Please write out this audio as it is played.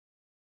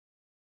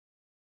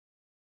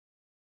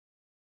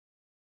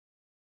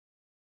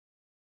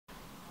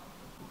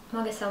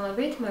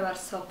მოგესალმებით, მე ვარ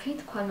სოფი,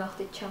 თქვენ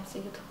მოხდით ჩემს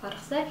YouTube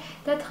არხზე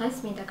და დღეს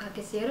მინდა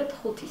გაგიზიაროთ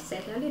 5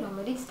 სერიალი,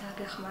 რომელიც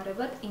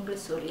დაგეხმარებათ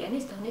ინგლისური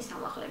ენის დონის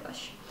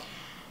ამაღლებაში.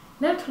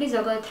 მე ვთვლი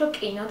ზოგადად, რომ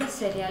კინო და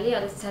სერიალი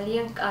არის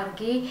ძალიან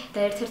კარგი და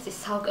ერთ-ერთი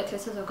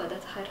საუკეთესო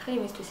ზოგადად ხერხი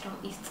იმისთვის, რომ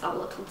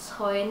ისწავლოთ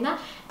უცხო ენა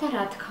და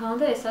რა თქმა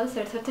უნდა, ეს არის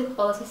ერთ-ერთი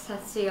ყველაზე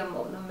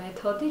სასიამოვნო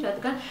მეთოდი,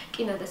 რადგან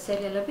კინო და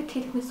სერიალები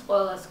თითქმის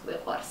ყველას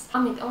გვიყვარს.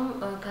 ამიტომ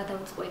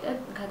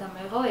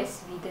გადამეღო ეს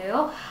ვიდეო,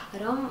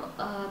 რომ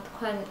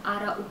თქვენ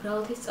არა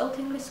უბრალოდ ისწავლოთ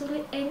ინგლისური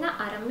ენა,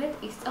 არამედ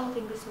ისწავლოთ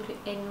ინგლისური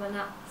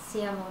ენა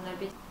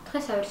სიამოვნებით.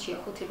 დღეს ავირჩია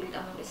 5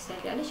 ბრიტანული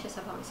სერიალი,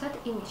 შესაბამისად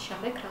იმის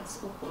შემდეგ, რაც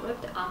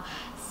უყურებთ ამ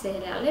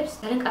სერიალებს,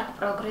 ძალიან კარგი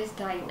პროგრესი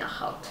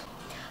დაინახავთ.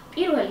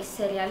 პირველი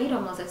სერიალი,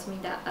 რომელზეც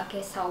მინდა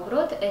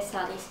გესაუბროთ, ეს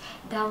არის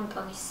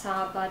დაუნტონის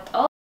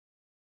სააბატო.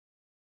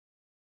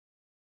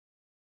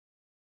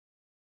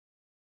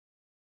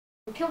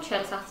 ფილმში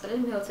არის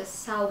აღწერილი მე-20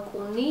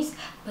 საუკუნის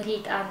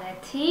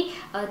ბრიტანეთი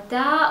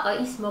და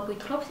ის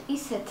მოგვითხრობს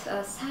ისეთ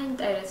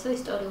საინტერესო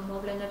ისტორიულ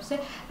მოვლენებზე,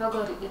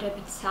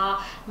 როგორებიცაა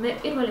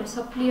პირველი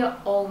მსოფლიო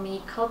ომი,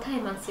 ქალთა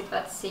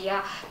ემანციპაცია,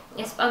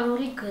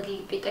 ესპანური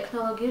გრიპი,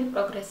 ტექნოლოგიური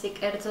პროგრესი,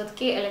 კერძოდ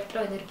კი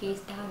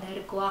ელექტროენერგიის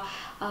დანერგვა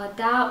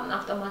და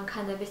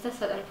ავტომანქანების და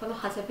სატელეფონო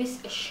ხაზების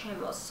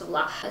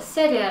შემოსვლა.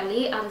 სერიალი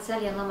არის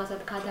ძალიან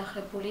ლამაზად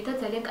გადაღებული და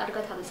ძალიან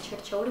კარგად არის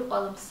შერჩეული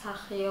ყველა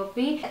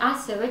მსახიობი,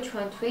 ასევე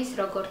ჩვენთვის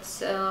როგორც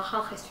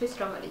ხალხისთვის,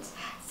 რომელიც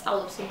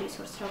სწავლობს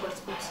ინგლისურს როგორც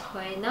უცხო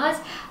ენას,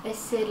 ეს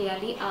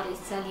სერიალი არის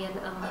ძალიან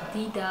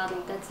მდიდარი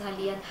და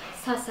ძალიან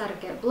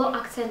სასარგებლო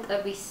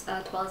აქცენტების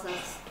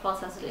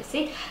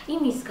თვალსაზრისით,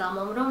 იმის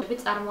გამო, რომ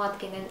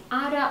წარმოადგენენ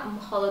არა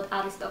მხოლოდ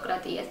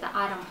არისტოკრატიას და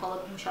არა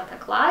მხოლოდ მუშათა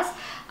კლასს,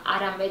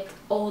 არამედ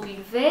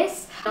ორივეს,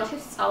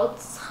 რომელშიც სწავლობთ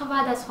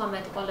სხვადასხვა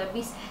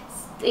მეტყველების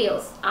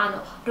სტილს, ანუ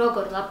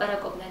როგორ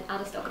ლაპარაკობდნენ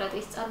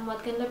არისტოკრატიის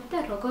წარმოადგენლები და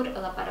როგორ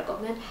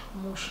ლაპარაკობდნენ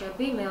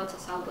მუშები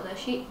მე-20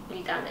 საუკუნეში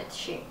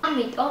ბრიტანეთში.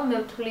 ამიტომ მე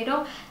ვთვლი,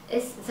 რომ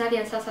ეს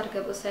ძალიან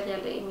სასარგებლო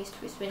სერიალი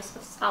იმისთვის, ვინც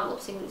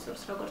სწავლობს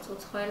ინგლისურს როგორც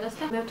უცხო ენას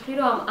და მე ვთვლი,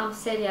 რომ ამ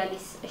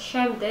სერიალის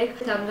შემდეგ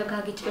უნდა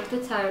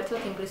გაგიჭირდეთ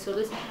საერთოდ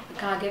ინგლისურის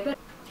გაგება.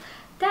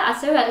 და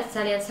ასევე არის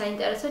ძალიან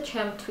საინტერესო,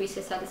 ჩემთვის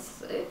ეს არის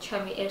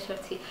ჩემი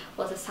ერთ-ერთი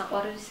ყველაზე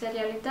საყვარელი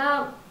სერიალი და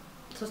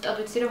ზუსტად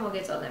ვიცი, რომ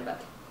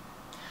მოგეწონებათ.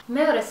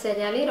 მეორე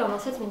სერიალი,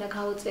 რომელსაც მინდა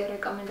გავუწიო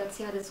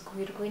რეკომენდაცია, არის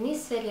გვირგვინის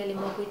სერიალი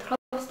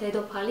მოგვითხრობს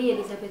დედოფალი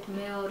ელიზაბეთ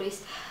მეორის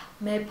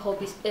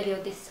მეფობის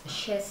პერიოდის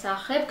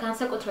შესახებ.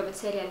 განსაკუთრებით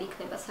სერიალი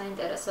იქნება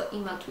საინტერესო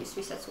იმათთვის,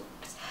 ვისაც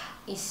უყვარს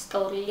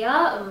ისტორია,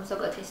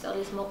 ზოგადად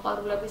ისტორიის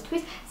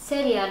მოყვარულებისთვის.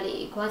 სერიალი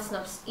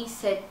გვაცნობს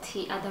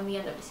ისეთი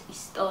ადამიანების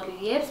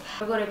ისტორიებს,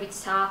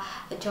 როგორებიცაა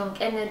ჯონ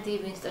კენედი,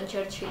 ვინსტონ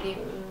ჩერჩილი,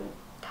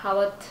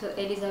 თავად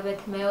ელიზაბეთ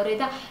მეორე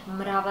და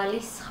მრავალი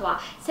სხვა.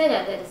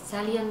 სერიალი არის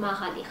ძალიან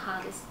მაღალი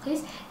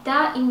ხარისხის და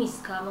იმის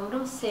გამო,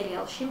 რომ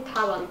სერიალში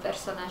მთავარი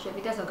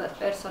პერსონაჟები და ზოგადად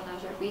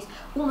პერსონაჟების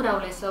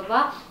უმრავლესობა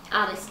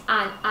არის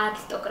ან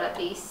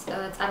არისტოკრატიის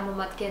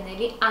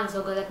წარმომადგენელი, ან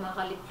ზოგადად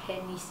მაღალი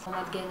ფენის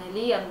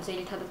წარმომადგენელი, ან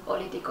ძირითადად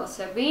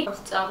პოლიტიკოსები.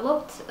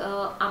 სწავლობთ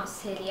ამ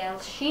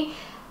სერიალში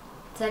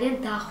ძალიან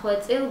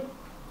დახვეწილ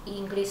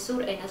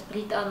ინგლისურ ენას,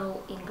 ბრიტანულ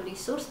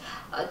ინგლისურს,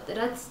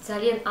 რაც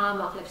ძალიან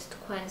აამაღლებს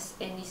თქვენს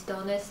ენის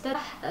დონეს და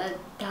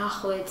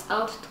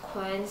დახვეწავთ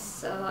თქვენს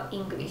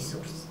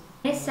ინგლისურს.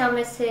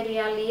 მესამე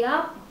სერიალია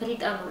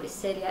ბრიტანული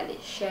სერიალი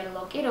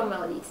შერლოკი,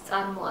 რომელიც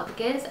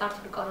წარმოადგენს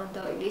ართურ კონან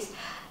დოილის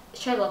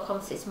შერლოკ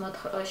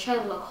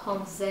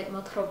ჰოლმზზე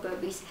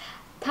მოთხრობების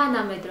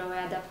თანამედროვე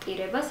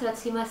ადაპტირებას, რაც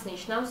იმას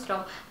ნიშნავს,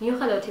 რომ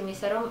მიუხედავად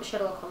იმისა, რომ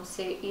შერლოკ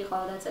ჰოლმზი იყო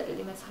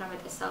დაწერილი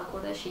მე-19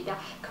 საუკუნეში და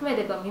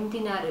ქმედება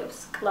მიმდინარეობს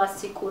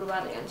კლასიკურ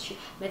ვარიანტში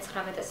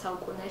მე-19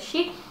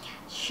 საუკუნეში,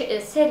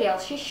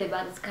 სერიალში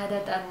არის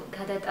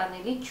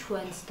გადატანილი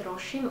ჩვენს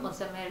დროში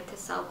 21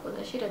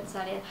 საუკუნეში, რაც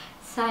ძალიან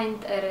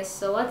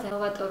საინტერესოა,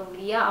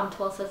 ნოვატორულია, ამ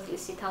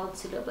თვალსაზრისით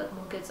აუცილებლად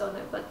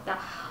მოგეწონებათ და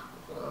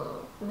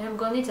მე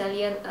მგონი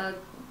ძალიან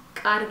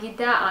კარგი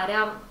და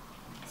არა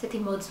ესეთი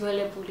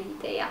მოძველებული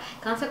იდეა.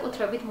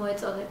 განსაკუთრებით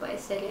მოეწონება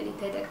ეს სერიალი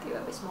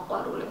დეტექტივების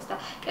მოყვარულებს და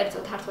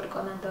კერძოდ ართურ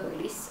კონან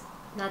დოილის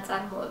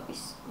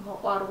ნაწარმოების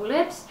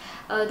მოყვარულებს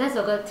და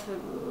ზოგადად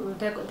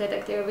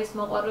დეტექტივების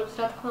მოყვარულებს,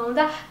 რა თქმა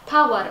უნდა,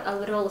 მთავარ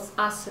როლს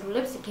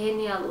ასრულებს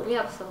გენიალური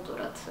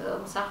აბსოლუტურად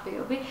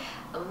მსახიობი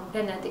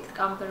ბენედიქტ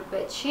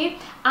კამბერბეჩი.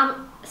 ამ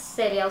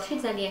სერიალში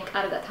ძალიან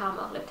კარგად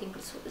აამაღლებთ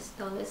ინგლისურის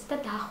დონეს და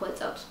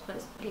დახვეწავთ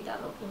თქვენს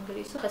ბრიტანულ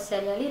ინგლისურს. ეს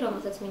სერიალი,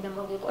 რომელზეც მინდა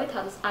მოგიყვეთ,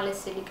 არის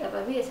ალესილი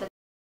კებები, ეს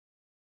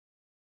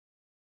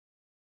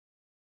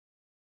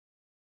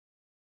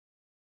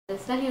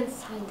ძალიან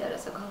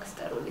საინტერესო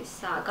განგსტერული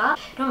საგა,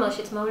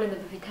 რომელშიც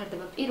მოვლენები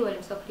ვითარდება პირველი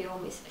მსოფლიო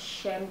ომის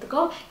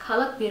შემდგომ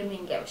ქალაქ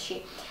ბირმინგემში.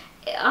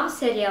 ამ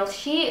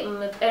სერიალში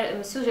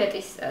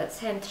სიუჟეტის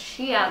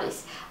ცენტრში არის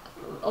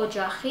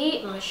ოჯახი,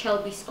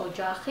 შელბის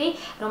ოჯახი,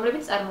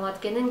 რომლებიც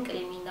წარმოადგენენ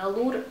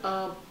კრიმინალურ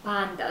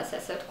ბანდას,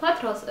 ასე ვთქვათ,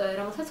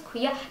 რომელსაც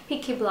ჰქვია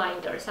Peaky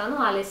Blinders, ანუ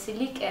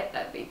ალესილი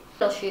კეპები.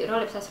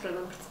 როლებს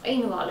ასრულებენ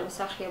ბრწყინვალე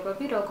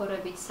მსახიობები,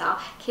 როგორებიცაა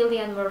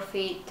კილიან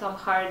მორფი, თომ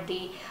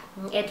ჰარდი,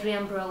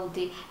 Adrian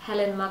Brody,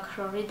 Helen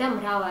McCrory და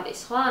მრავალი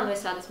სხვა. ანუ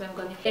ეს არის მე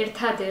მგონი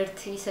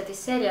ერთადერთი ისეთი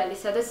სერიალი,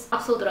 სადაც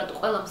აბსოლუტურად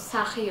ყველა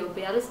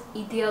მსახიობი არის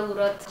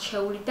იდეალურად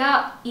შეეული და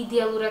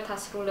იდეალურად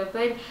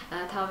ასრულებენ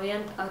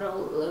თავიანთ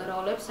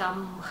როლებს. ამ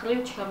მხრივ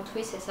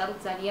ჩემთვის ეს არის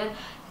ძალიან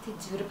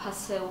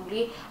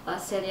ძვირფასეული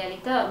სერიალი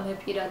და მე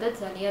პირადად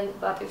ძალიან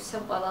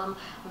პატივსცემ ყველა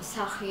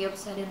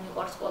მსახიობს, ძალიან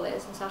მიყვარს ყველა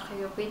ეს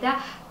მსახიობი და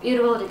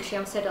პირველ რიგში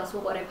ამ სერიალს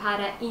უყურებ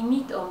არა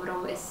იმიტომ,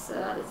 რომ ეს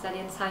არის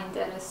ძალიან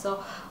საინტერესო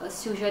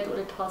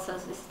სიუჟეტური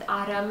თვალსაზრისით,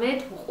 არამედ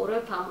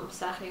უყურებ ამ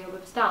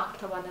მსახიობებს და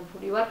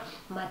აღფრთოვანებული ვარ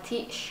მათი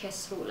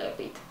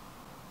შესრულებით.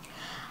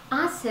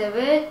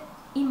 ასევე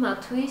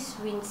იმათვის,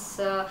 ვინც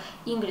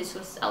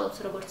ინგლისურს სწავლობს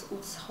როგორც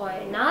უცხო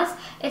ენას,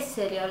 ეს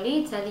სერიალი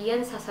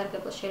ძალიან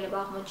სასარგებლო შეიძლება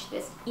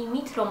აღმოჩნდეს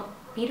იმით, რომ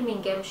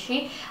ბირმინგემში,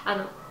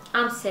 ანუ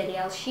ამ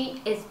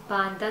სერიალში ეს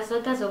ბანდა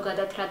და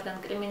ზოგადად რადგან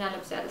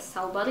კრიმინალებზე არის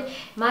საუბარი,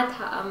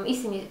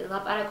 ისინი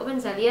ლაპარაკობენ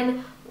ძალიან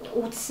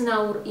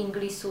უცნაურ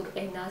ინგლისურ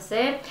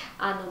ენაზე,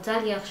 ანუ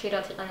ძალიან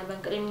ხშირად იყენებენ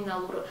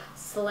კრიმინალურ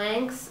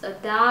სლენგს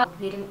და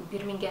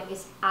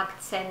ბირმინგემის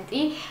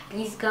აქცენტი,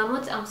 რის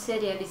გამოც ამ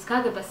სერიალის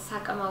გაგება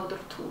საკმაოდ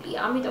რთულია.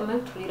 ამიტომ მე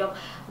ვთვლი, რომ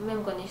მე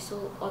მგონი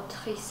სულ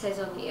 4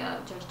 სეზონია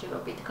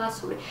ჯერჯერობით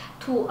გასული.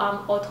 თუ ამ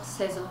 4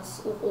 სეზონს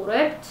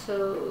უყურებთ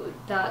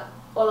და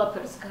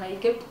ყველაფერს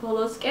გაიგებთ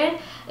ბოლოსკენ,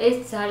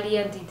 ეს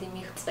ძალიან დიდი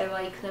მიღწევა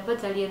იქნება,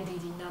 ძალიან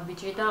დიდი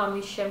ნაბიჯი და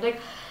ამის შემდეგ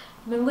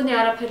მე მგონი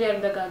არაფერი არ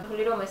უნდა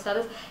განვთვლი, რომ ეს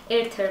არის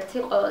ერთ-ერთი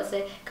ყველაზე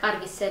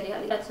კარგი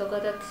სერიალი, რაც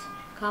ზოგადად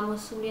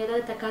გამოსულია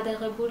და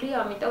გადაღებული,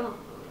 ამიტომ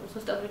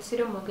ზუსტად ვიცი,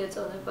 რომ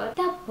მოგეწონება.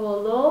 და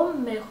ბოლო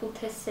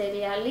მეხუთე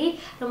სერიალი,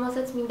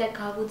 რომელსაც მინდა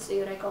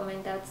გავუწიო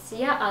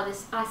რეკომენდაცია, არის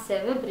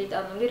ასევე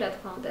ბრიტანული, რა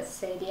თქმა უნდა,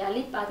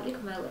 სერიალი პატრიკ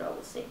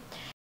მელროუზი.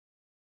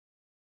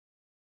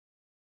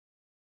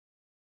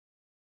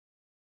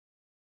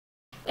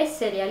 ეს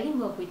სერიალი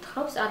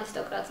მოგვითხრობს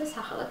არისტოკრატზე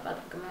სახელად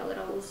პატრიკ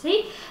მელროუზი,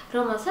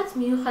 რომელსაც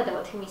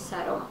მიუხედავად იმისა,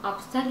 რომ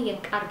აქვს ძალიან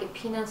კარგი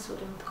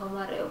ფინანსური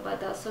მდგომარეობა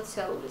და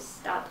სოციალური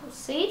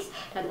სტატუსიც,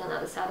 რადგან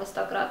არის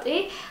არისტოკრატი,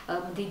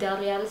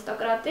 მდიდარი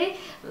არისტოკრატი,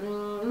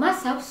 მას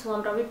აქვს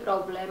უამრავი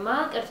პრობლემა,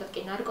 კერძოდ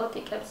კი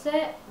ნარკოტიკებზე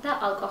და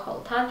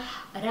ალკოჰოლთან,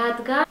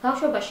 რადგან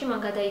ბავშვობაში მან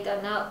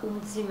გადაიტანა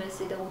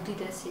უმძიმესი და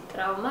უდიდესი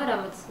ტრავმა,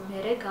 რამაც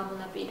მერე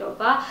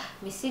გამონაპირობა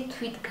მისი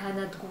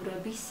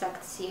თვითგანადგურების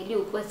საქციელი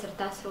უკვე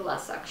ზრდასრულ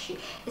ასაკში.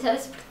 ეს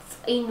არის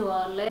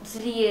ბრწყინვალე,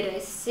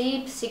 ძლიერესი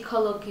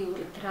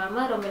ფსიქოლოგიური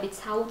დრამა, რომელიც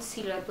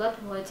აუცილებლად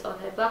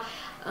მოეწონება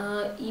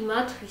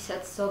იმათ,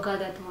 ვისაც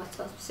ზოგადად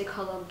მოსწონს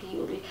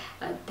ფსიქოლოგიური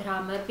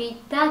დრამები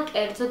და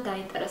კერძოდ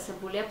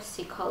დაინტერესებულია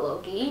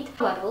ფსიქოლოგიით.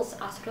 როლს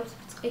ასრულებს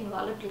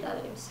ბრწყინვალე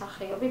ბრიტანელი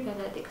მსახიობი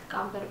ბენედიქტ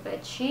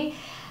კამბერბეჩი.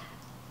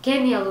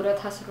 გენიალურად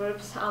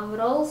ასრულებს ამ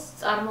როლს,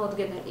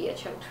 წარმოუდგენელია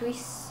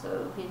ჩემთვის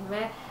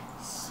ვინმე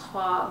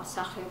სხვა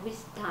მსახიობის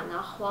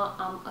დანახვა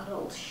ამ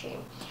როლში.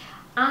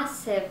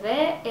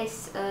 ასევე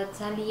ეს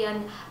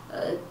ძალიან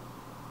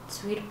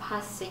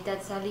ძვირფასი და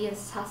ძალიან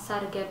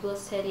სასარგებლო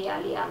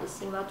სერიალი არის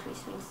იმათვის,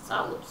 ვინც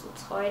სწავლობს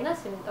უცხო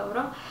ენას, იმიტომ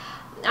რომ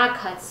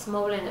აქაც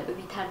მოვლენები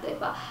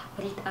ვითარდება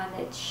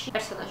ბრიტანეთში.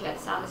 პერსონაჟი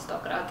არის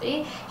არისტოკრატი,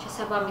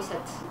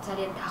 შესაბამისად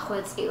ძალიან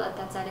დახვეწილად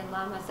და ძალიან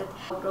ლამაზად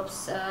საუბრობს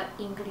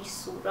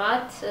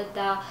ინგლისურად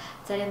და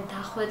ძალიან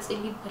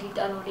დახვეწილი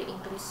ბრიტანული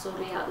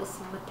ინგლისური არის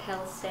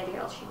მთელ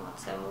სერიალში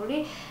მოცემული.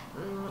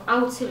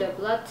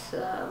 აუცილებლად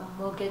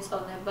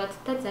მოგეწონებათ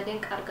და ძალიან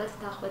კარგად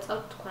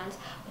დახვეწავთ თქვენს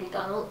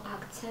ბრიტანულ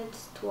აქცენტს,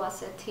 თუ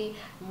ასეთი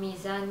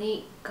მიზანი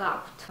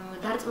გაქვთ.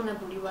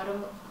 დარწმუნებული ვარ,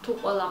 რომ თუ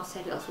ყველა ამ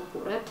სერიალს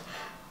უყურებთ,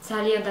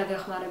 ძალიან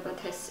დაგეხმარებათ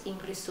ეს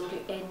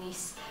ინგლისური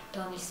ენის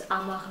დონის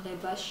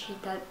ამაღლებაში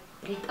და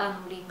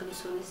ბრიტანული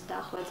ინგლისურის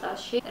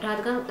დახვეწაში,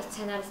 რადგან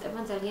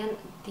სცენარისტებმა ძალიან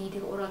დიდი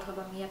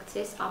ყურადღება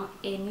მიაქციეს ამ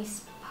ენის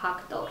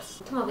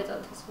ფაქტორს. თუ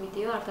მოგეწონათ ეს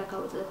ვიდეო, არ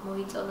დაგაუძლებთ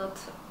მოიწონოთ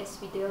ეს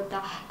ვიდეო და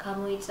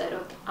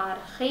გამოიწეროთ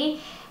არხი.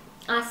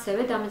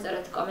 ასევე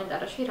დამეწერეთ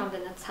კომენტარებში,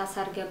 რამდენად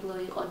სასარგებლო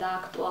იყო და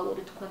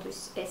აქტუალური თქვენთვის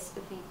ეს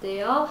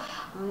ვიდეო.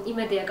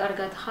 იმედია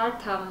კარგად ხართ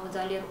ამ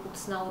ძალიან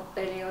უცნაურ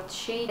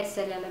პერიოდში. ეს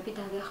სერიალები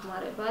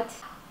დაგეხმარებათ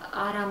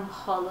არა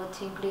მხოლოდ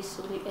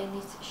ინგლისური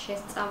ენის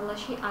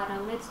შესწავლაში,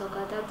 არამედ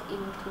ზოგადად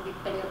იმ რთული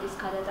პერიოდის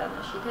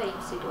გადატანაში და იმ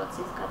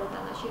სიტუაციის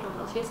გადატანაში,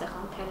 რომელშიც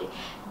ახლა მთელი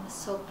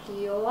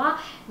მსოფლიოა.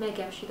 მე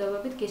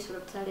გემშვიდობებით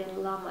გისურვებთ ძალიან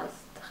ლამაზ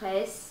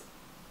დღეს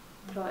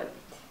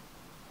დროებით.